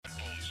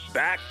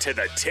Back to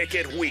the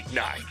Ticket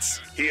Weeknights.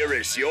 Here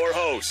is your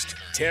host,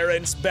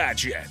 Terrence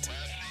Badgett.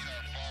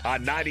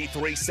 On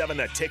 93.7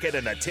 The Ticket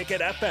and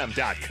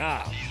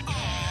theticketfm.com.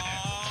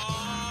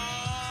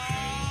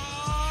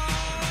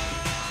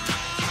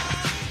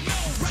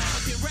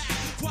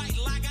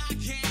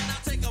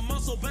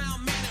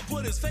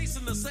 His face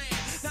in the sand,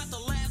 not the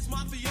last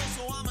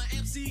mafioso. I'm an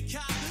MC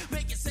cop.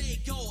 Make it say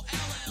go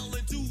LL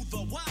and do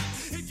the Y.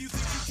 If you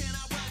think you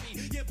cannot rap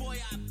me, yeah boy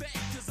I bet,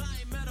 cause I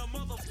ain't met a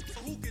motherfucker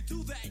who can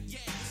do that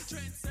yet.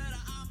 Trendsetter,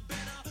 I'm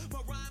better,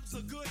 my rhymes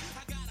are good.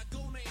 I got a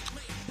go name.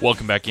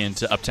 Welcome back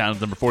into Uptown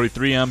number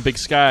 43. I'm Big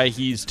Sky.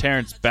 He's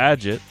Terrence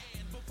Badgett.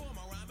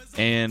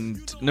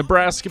 And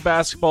Nebraska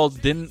basketball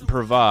didn't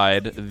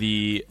provide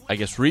the,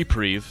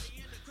 reprieve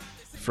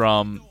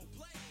from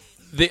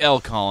the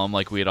L column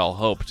like we had all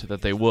hoped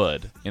that they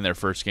would in their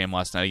first game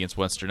last night against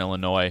Western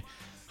Illinois.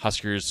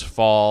 Huskers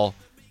fall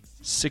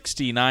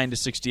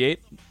 69-68.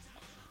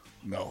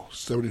 No,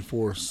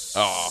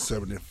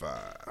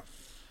 74-75.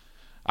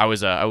 I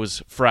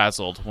was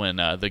frazzled when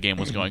the game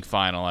was going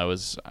final.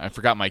 I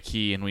forgot my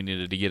key and we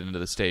needed to get into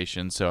the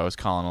station, so I was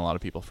calling a lot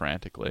of people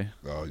frantically.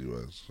 Oh, you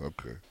was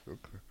okay.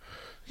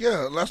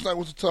 Yeah, last night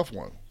was a tough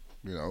one.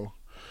 You know,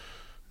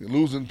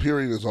 losing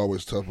period is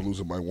always tough. But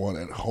losing by one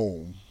at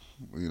home.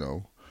 You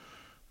know,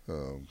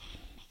 I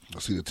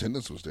see the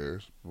attendance was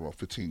there, around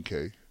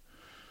 15K.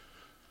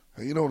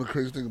 And you know, the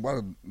crazy thing about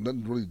it,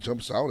 nothing really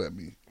jumps out at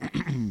me. I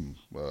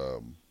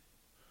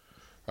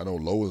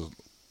know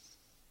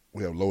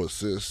we have low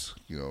assists,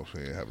 you know,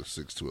 have a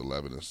 6 to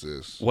 11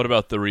 assists. What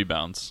about the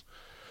rebounds?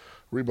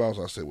 Rebounds,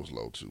 I say, was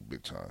low too,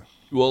 big time.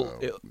 Well,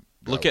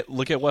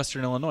 look at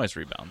Western Illinois'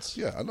 rebounds.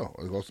 Yeah, I know.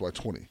 It goes by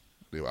 20.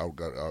 They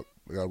got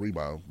a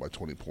rebound by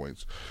 20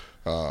 points.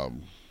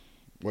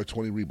 By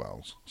 20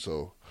 rebounds.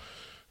 So,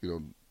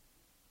 you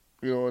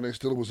know, and they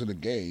still was in the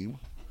game.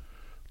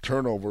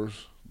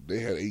 Turnovers, they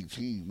had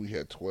 18, we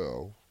had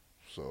 12.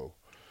 So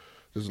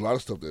there's a lot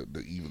of stuff that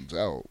evens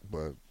out.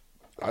 But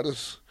I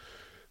just,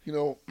 you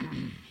know,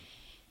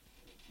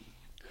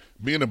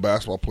 being a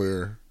basketball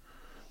player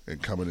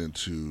and coming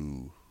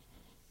into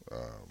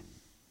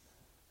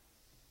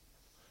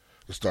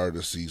the start of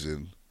the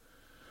season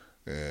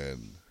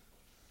and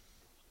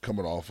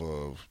coming off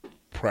of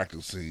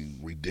practicing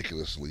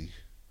ridiculously,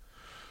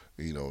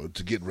 you know,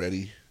 to get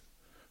ready,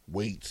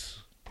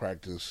 weights,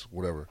 practice,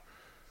 whatever.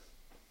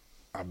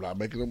 I'm not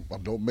making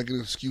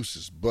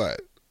excuses,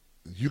 but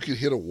you can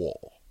hit a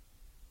wall.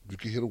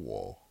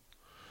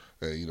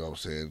 And you know what I'm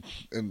saying?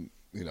 And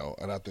you know,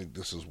 and I think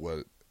this is what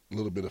a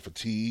little bit of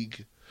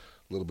fatigue,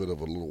 a little bit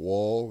of a little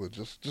wall, and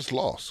just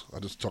loss. I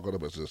just talk it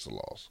up as just a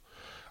loss.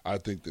 I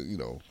think that, you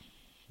know,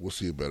 we'll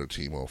see a better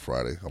team on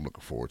Friday. I'm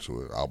looking forward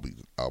to it. I'll be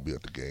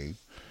at the game.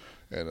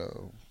 And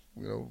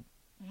you know,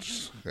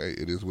 hey,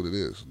 it is what it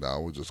is. Now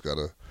we just got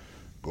to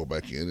go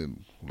back in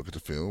and look at the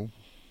film,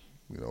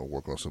 you know,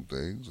 work on some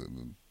things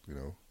and, you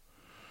know,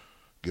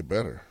 get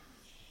better.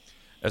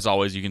 As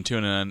always, you can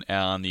tune in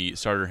on the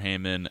Starter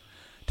Heyman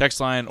text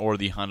line or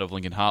the Honda of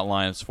Lincoln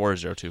hotline. It's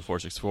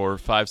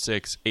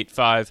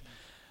 402-464-5685.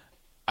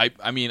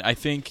 I mean, I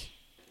think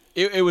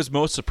it was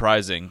most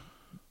surprising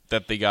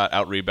that they got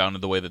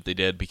out-rebounded the way that they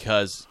did,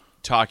 because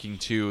talking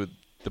to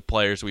the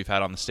players we've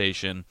had on the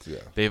station,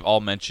 they've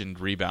all mentioned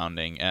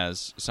rebounding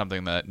as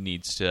something that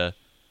needs to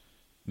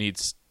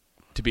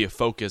be a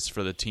focus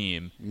for the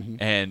team,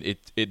 and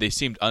they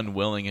seemed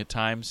unwilling at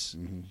times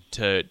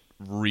to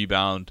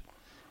rebound,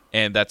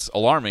 and that's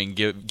alarming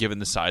given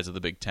the size of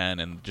the Big Ten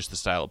and just the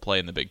style of play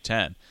in the Big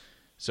Ten.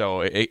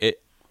 So it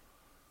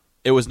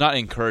was not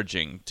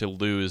encouraging to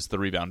lose the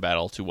rebound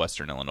battle to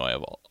Western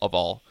Illinois of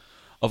all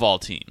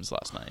teams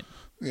last night.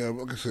 Yeah,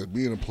 like I said,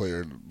 being a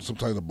player,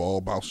 sometimes the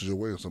ball bounces your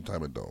way and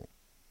sometimes it don't.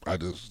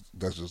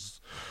 That's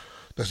just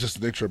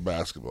the nature of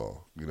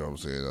basketball. You know what I'm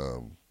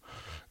saying?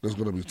 There's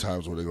going to be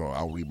times where they're going to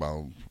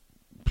out-rebound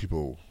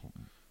people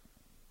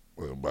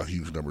by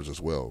huge numbers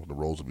as well. The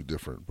roles will be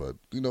different. But,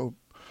 you know,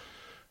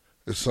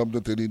 it's something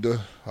that they need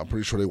to – I'm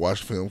pretty sure they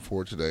watched film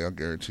for it today. I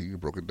guarantee you,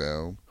 broke it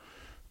down.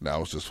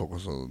 Now it's just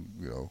focused on,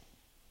 you know,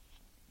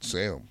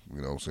 Sam,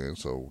 you know what I'm saying?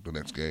 So the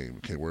next game,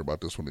 can't worry about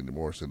this one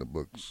anymore. It's in the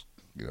books,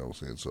 you know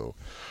what I'm saying? So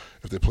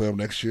if they play them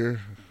next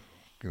year,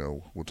 you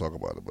know, we'll talk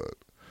about it. But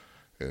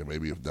and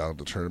maybe if down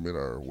the tournament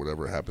or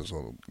whatever happens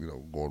on, you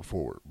know, going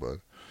forward. But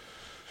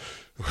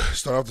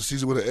start off the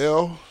season with an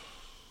L.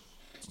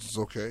 It's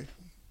okay.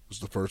 It's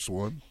the first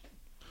one.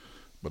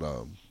 But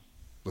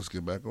let's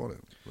get back on it.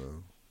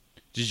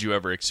 Did you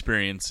ever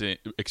experience a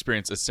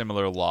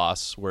similar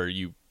loss where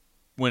you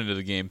went into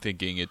the game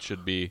thinking it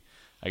should be,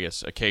 I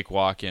guess, a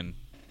cakewalk? And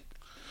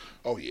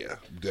oh yeah,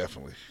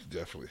 definitely.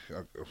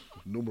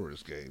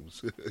 Numerous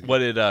games. What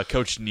did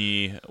Coach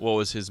Nee? What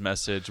was his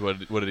message? What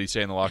did he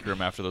say in the locker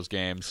room after those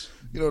games?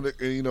 There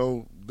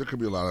could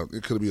be a lot of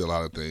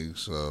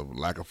things.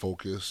 Lack of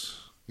focus.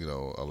 You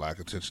know, a lack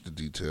of attention to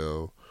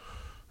detail.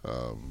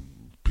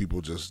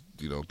 People just,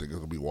 you know, think it's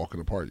gonna be walking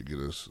apart. You get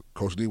us.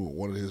 Coach Nee,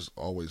 one of his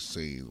always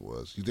saying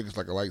was, "You think it's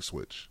like a light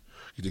switch.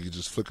 You think you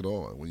just flick it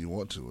on when you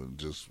want to and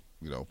just,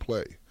 you know,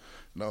 play."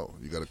 No,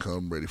 you got to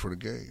come ready for the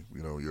game.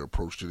 You know, your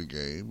approach to the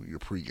game, your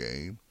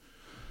pregame,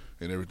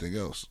 and everything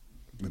else.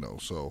 You know,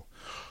 so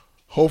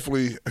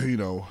hopefully, you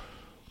know,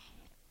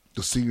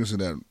 the seniors in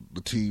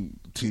the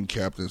team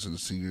captains and the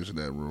seniors in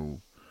that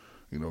room,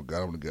 you know,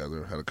 got them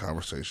together, had a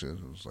conversation.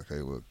 It was like,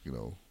 hey, look, you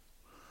know,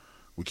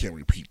 we can't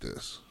repeat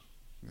this,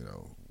 you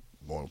know,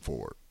 going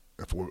forward.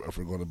 If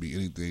we're going to be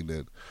anything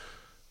that,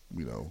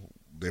 you know,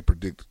 they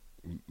predict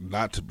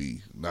not to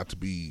be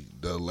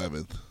the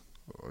 11th,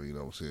 or, you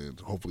know what I'm saying,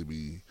 to hopefully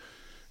be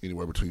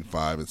anywhere between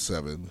 5 and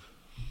 7,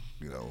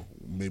 you know,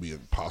 maybe a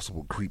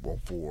possible creep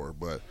on 4,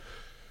 but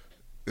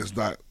this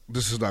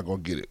is not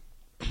going to get it.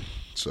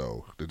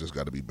 So they just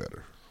got to be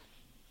better.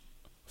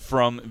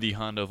 From the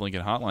Honda of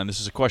Lincoln hotline, this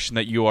is a question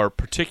that you are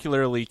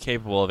particularly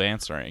capable of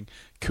answering.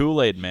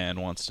 Kool-Aid Man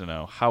wants to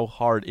know, how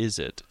hard is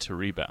it to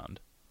rebound?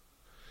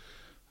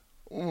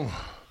 You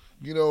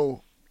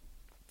know,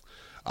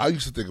 I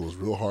used to think it was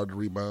real hard to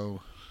rebound,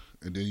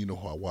 and then you know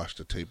who I watched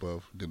the tape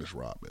of? Dennis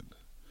Rodman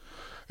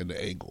and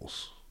the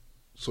angles.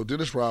 So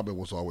Dennis Rodman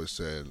was always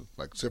said,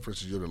 like, say for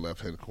instance, you're in the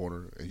left-hand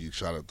corner and you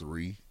shot a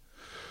 3.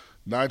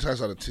 9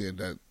 times out of 10,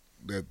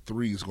 that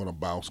 3 is going to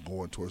bounce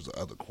going towards the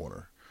other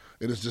corner.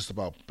 And it's just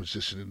about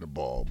positioning the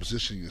ball,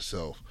 positioning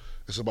yourself.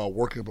 It's about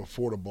working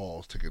before the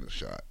ball is taking a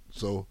shot.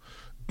 So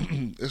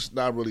it's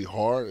not really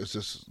hard. It's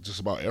just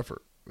about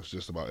effort. It's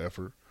just about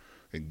effort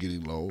and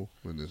getting low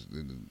and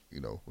you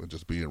know, and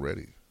just being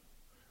ready.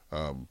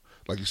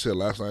 Like you said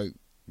last night,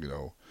 you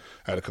know,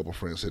 I had a couple of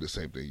friends say the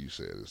same thing you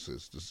said.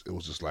 It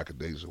was just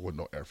lackadaisical. There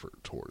wasn't no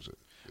effort towards it.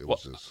 It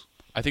was just.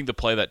 I think the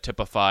play that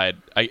typified,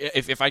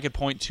 if I could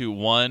point to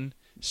one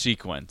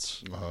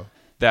sequence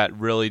that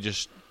really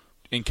just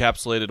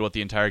encapsulated what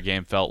the entire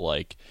game felt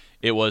like,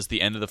 it was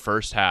the end of the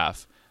first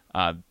half.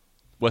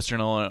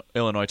 Western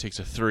Illinois takes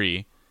a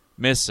 3,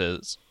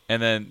 misses,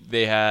 and then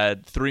they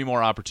had 3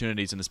 more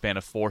opportunities in the span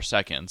of 4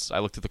 seconds. I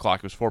looked at the clock;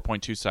 it was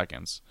 4.2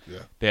 seconds. Yeah.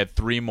 They had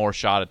 3 more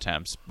shot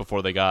attempts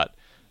before they got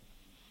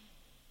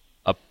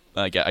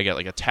I get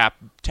like a tap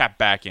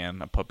back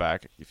in, a put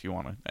back if you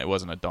want to. It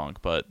wasn't a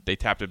dunk, but they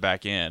tapped it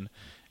back in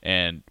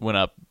and went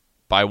up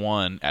by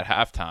 1 at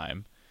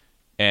halftime.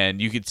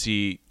 And you could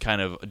see kind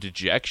of a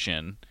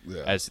dejection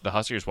as the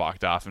Huskers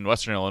walked off. And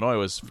Western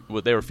Illinois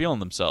they were feeling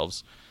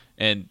themselves,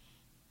 and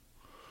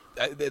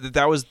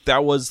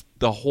that was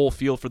the whole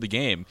feel for the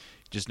game.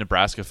 Just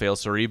Nebraska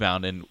fails to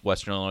rebound, and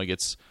Western Illinois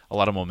gets a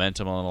lot of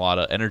momentum and a lot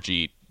of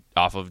energy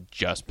off of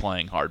just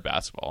playing hard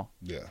basketball.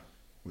 Yeah.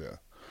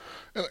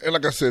 And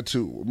like I said,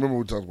 too, remember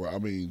we talked about, I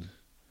mean,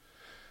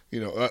 you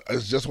know,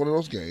 it's just one of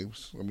those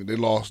games. I mean, they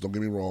lost, don't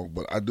get me wrong,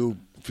 but I do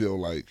feel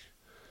like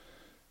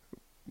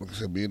I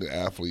said, being an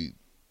athlete,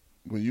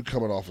 when you're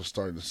coming off of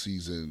starting the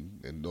season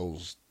and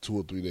those 2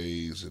 or 3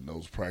 days and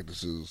those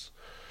practices,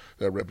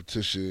 that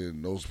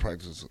repetition, those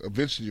practices,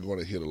 eventually you're going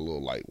to hit a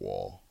little light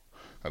wall.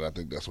 And I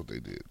think that's what they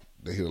did.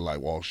 They hit a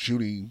light wall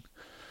shooting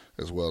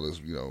as well as,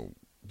 you know,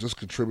 just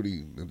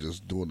contributing and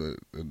just doing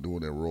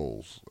their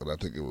roles. And I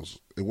think it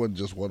wasn't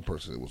just one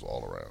person, it was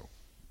all around.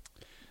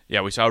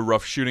 Yeah, we saw a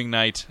rough shooting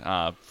night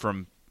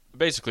from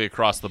basically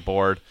across the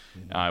board.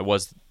 It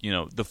was, you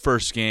know, the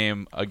first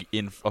game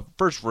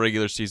first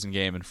regular season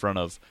game in front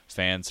of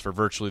fans for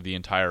virtually the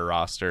entire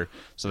roster.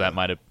 So that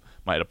might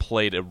have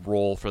played a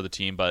role for the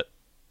team, but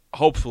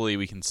hopefully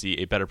we can see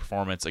a better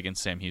performance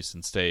against Sam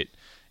Houston State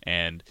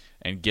and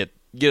get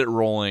it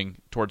rolling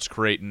towards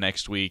Creighton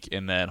next week,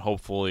 and then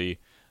hopefully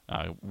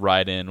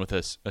ride in with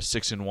a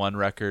 6-1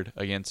 record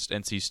against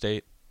NC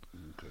State.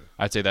 Okay.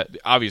 I'd say that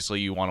obviously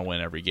you want to win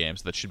every game,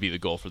 so that should be the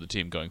goal for the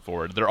team going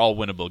forward. They're all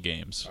winnable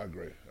games. I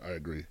agree.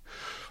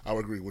 I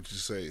would agree with what you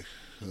say.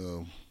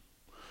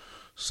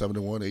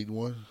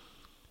 7-1,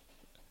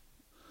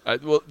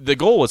 8-1. Well, the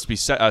goal was to be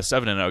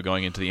 7-0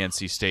 going into the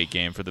NC State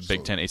game for the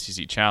Big Ten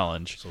ACC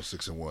Challenge. So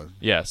 6-1.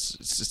 Yes,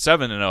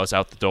 7-0 is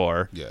out the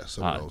door. Yeah,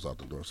 7-0 is out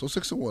the door. So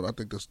 6-1, I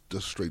think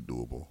that's straight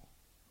doable.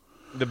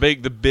 The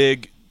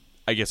big,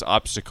 I guess,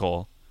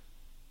 obstacle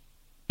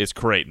is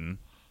Creighton,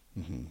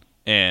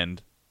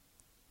 and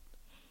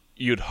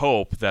you'd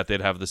hope that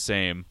they'd have the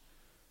same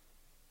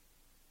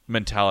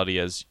mentality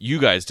as you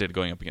guys did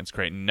going up against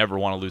Creighton. Never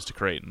want to lose to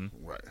Creighton,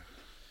 right?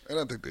 And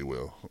I think they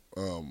will.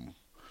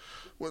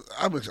 Well,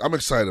 I'm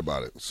excited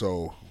about it.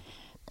 So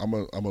I'm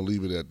gonna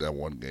leave it at that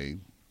one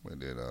game, and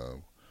then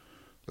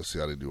let's see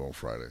how they do on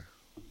Friday.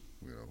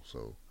 You know,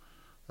 so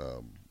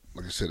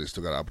like I said, they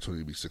still got an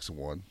opportunity to be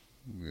 6-1.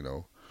 You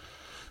know,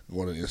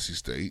 going to NC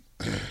State.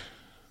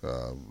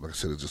 Like I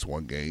said, it's just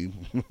one game.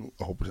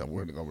 I hope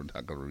we're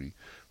not going to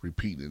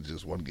repeat it in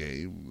just one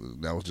game.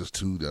 Now it's just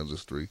 2, now it's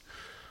just 3.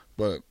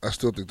 But I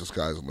still think the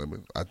sky's the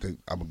limit. I think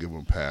I'm going to give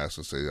them a pass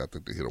and say I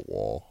think they hit a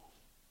wall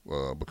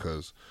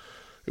because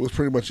it was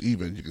pretty much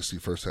even. You can see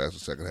first half and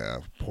second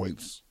half,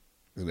 points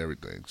and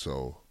everything.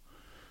 So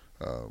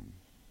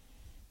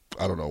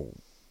I don't know.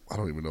 I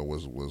don't even know,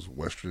 was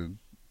Western,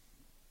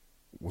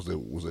 was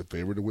they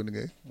favored to win the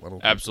game?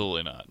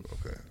 Absolutely not.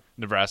 Okay.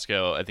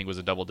 Nebraska, I think, was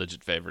a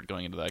double-digit favorite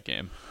going into that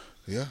game.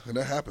 Yeah, and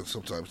that happens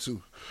sometimes,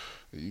 too.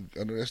 You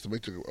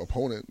underestimate your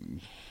opponent,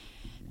 and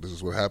this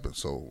is what happens.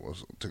 So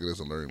let's take it as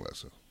a learning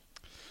lesson.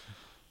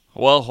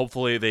 Well,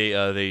 hopefully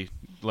they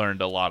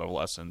learned a lot of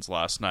lessons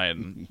last night,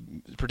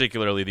 and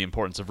particularly the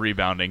importance of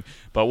rebounding.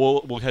 But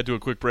we'll head to a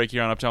quick break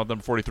here on Uptown with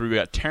number 43. We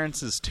got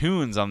Terrence's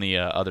Tunes on the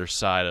other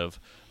side of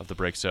the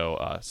break,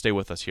 so stay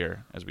with us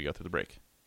here as we go through the break.